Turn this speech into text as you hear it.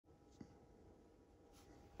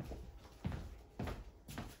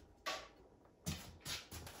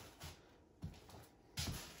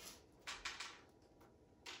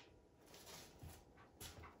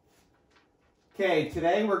Okay,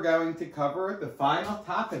 today we're going to cover the final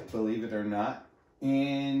topic, believe it or not,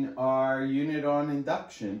 in our unit on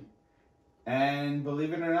induction. And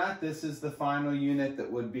believe it or not, this is the final unit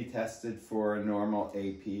that would be tested for a normal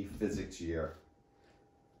AP physics year.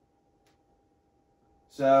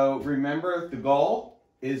 So remember, the goal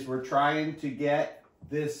is we're trying to get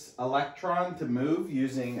this electron to move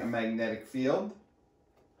using a magnetic field.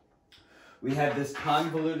 We had this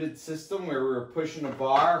convoluted system where we were pushing a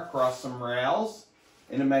bar across some rails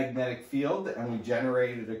in a magnetic field and we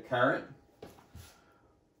generated a current.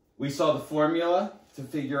 We saw the formula to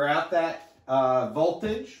figure out that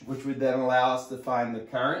voltage, which would then allow us to find the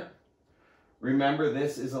current. Remember,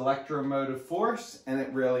 this is electromotive force and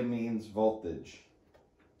it really means voltage.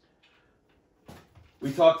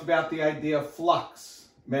 We talked about the idea of flux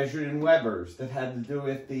measured in Webers that had to do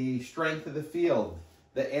with the strength of the field,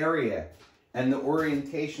 the area, and the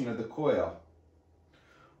orientation of the coil.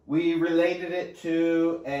 We related it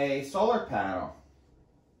to a solar panel,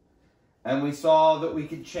 and we saw that we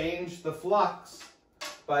could change the flux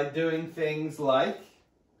by doing things like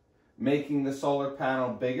making the solar panel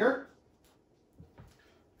bigger,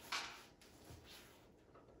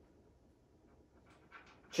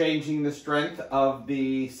 changing the strength of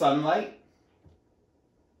the sunlight,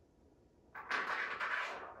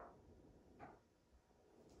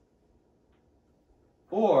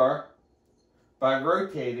 or by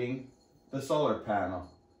rotating the solar panel.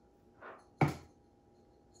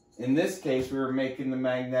 In this case, we were making the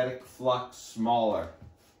magnetic flux smaller,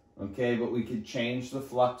 okay? But we could change the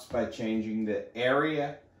flux by changing the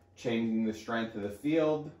area, changing the strength of the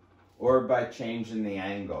field, or by changing the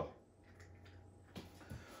angle.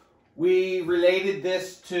 We related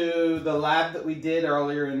this to the lab that we did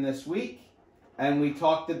earlier in this week. And we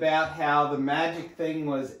talked about how the magic thing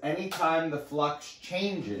was anytime the flux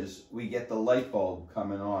changes, we get the light bulb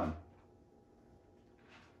coming on.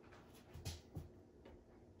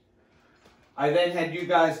 I then had you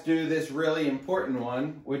guys do this really important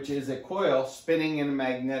one, which is a coil spinning in a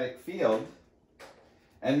magnetic field.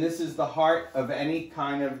 And this is the heart of any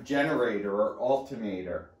kind of generator or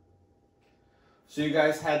alternator. So you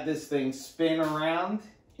guys had this thing spin around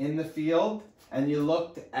in the field, and you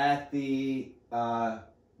looked at the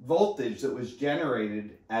voltage that was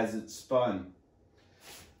generated as it spun.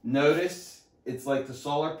 Notice it's like the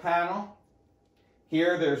solar panel.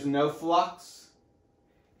 Here there's no flux.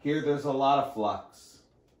 Here there's a lot of flux.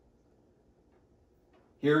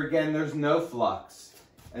 Here again there's no flux.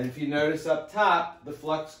 And if you notice up top, the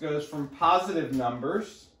flux goes from positive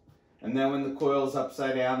numbers, and then when the coil is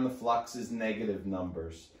upside down, the flux is negative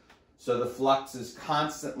numbers. So the flux is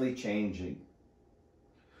constantly changing.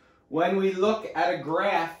 When we look at a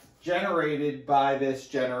graph generated by this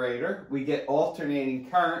generator, we get alternating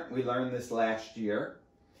current. We learned this last year.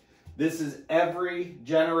 This is every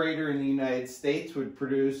generator in the United States would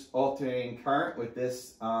produce alternating current with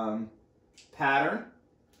this pattern.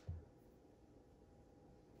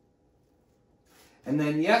 And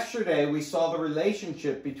then yesterday we saw the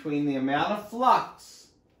relationship between the amount of flux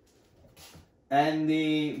and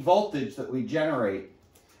the voltage that we generate.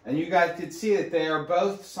 And you guys could see that they are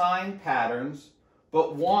both sine patterns,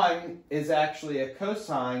 but one is actually a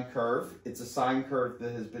cosine curve. It's a sine curve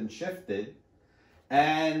that has been shifted.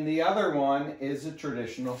 And the other one is a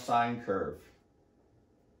traditional sine curve.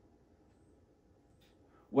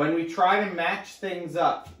 When we try to match things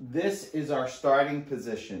up, this is our starting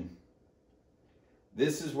position.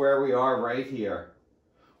 This is where we are right here.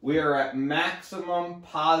 We are at maximum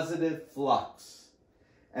positive flux.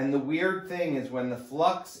 And the weird thing is when the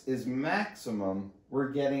flux is maximum, we're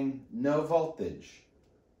getting no voltage.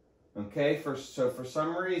 Okay, so for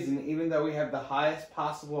some reason, even though we have the highest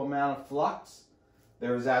possible amount of flux,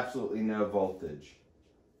 there is absolutely no voltage.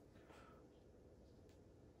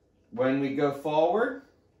 When we go forward,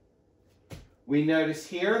 we notice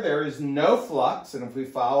here there is no flux, and if we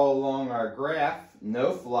follow along our graph,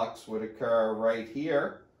 no flux would occur right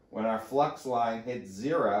here when our flux line hits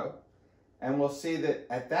 0. And we'll see that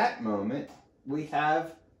at that moment, we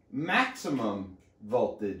have maximum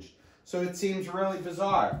voltage. So it seems really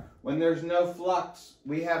bizarre. When there's no flux,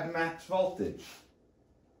 we have max voltage.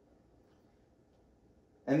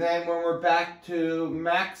 And then when we're back to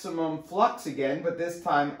maximum flux again, but this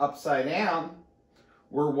time upside down,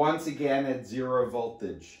 we're once again at 0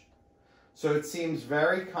 voltage. So it seems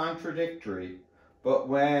very contradictory, but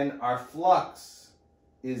when our flux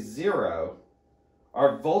is 0,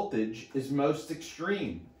 our voltage is most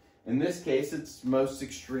extreme. In this case, it's most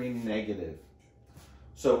extreme negative.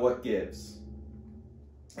 So what gives?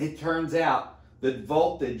 It turns out that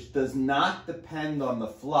voltage does not depend on the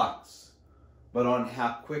flux, but on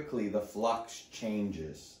how quickly the flux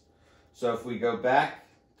changes. So if we go back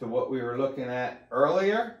to what we were looking at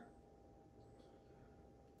earlier,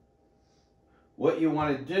 what you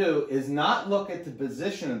want to do is not look at the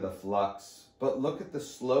position of the flux, but look at the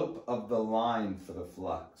slope of the line for the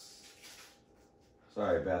flux.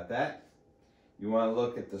 Sorry about that. You want to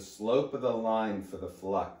look at the slope of the line for the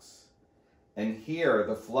flux. And here,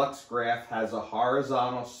 the flux graph has a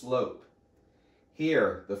horizontal slope.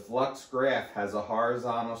 Here, the flux graph has a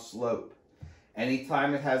horizontal slope.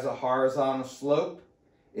 Anytime it has a horizontal slope,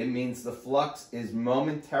 it means the flux is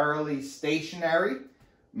momentarily stationary,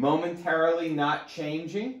 momentarily not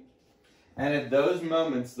changing, and at those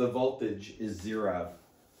moments, the voltage is 0.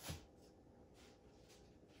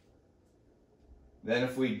 Then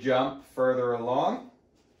if we jump further along,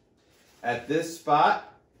 at this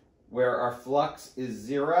spot where our flux is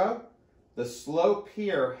 0, the slope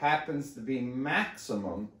here happens to be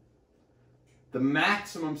maximum, the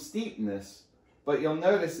maximum steepness, but you'll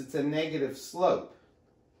notice it's a negative slope.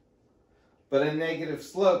 But a negative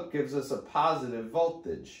slope gives us a positive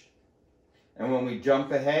voltage. And when we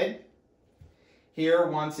jump ahead, here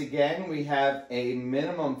once again we have a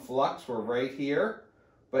minimum flux, we're right here,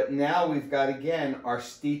 but now we've got again our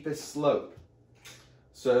steepest slope.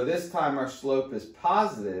 So this time our slope is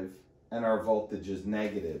positive and our voltage is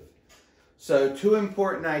negative. So 2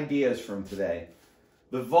 important ideas from today.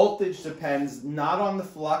 The voltage depends not on the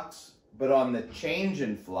flux, but on the change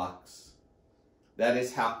in flux. That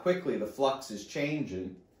is how quickly the flux is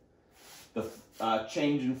changing, the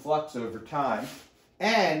change in flux over time,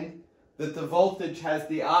 and that the voltage has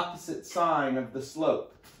the opposite sign of the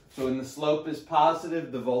slope. So when the slope is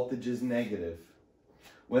positive, the voltage is negative.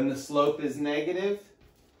 When the slope is negative,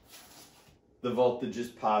 the voltage is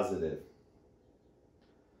positive.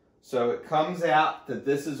 So it comes out that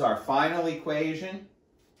this is our final equation.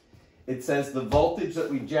 It says the voltage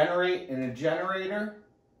that we generate in a generator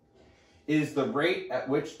is the rate at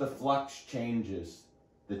which the flux changes,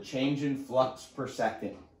 the change in flux per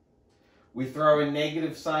second. We throw a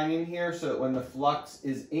negative sign in here so that when the flux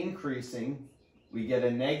is increasing, we get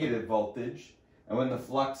a negative voltage, and when the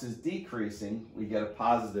flux is decreasing, we get a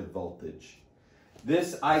positive voltage.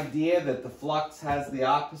 This idea that the flux has the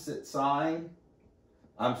opposite sign,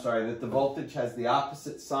 that the voltage has the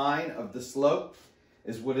opposite sign of the slope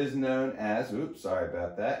is what is known as,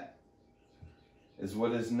 is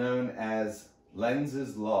what is known as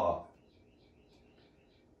Lenz's Law.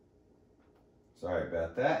 Sorry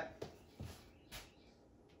about that.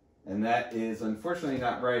 And that is unfortunately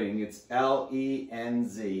not writing, it's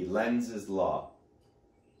L-E-N-Z, Lenz's Law.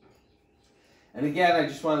 And again, I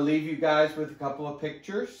just want to leave you guys with a couple of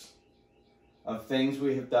pictures of things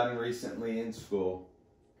we have done recently in school.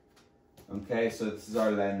 Okay, so this is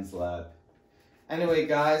our Lenz lab. Anyway,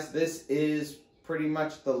 guys, this is pretty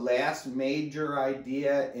much the last major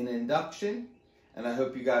idea in induction, and I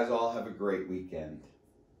hope you guys all have a great weekend.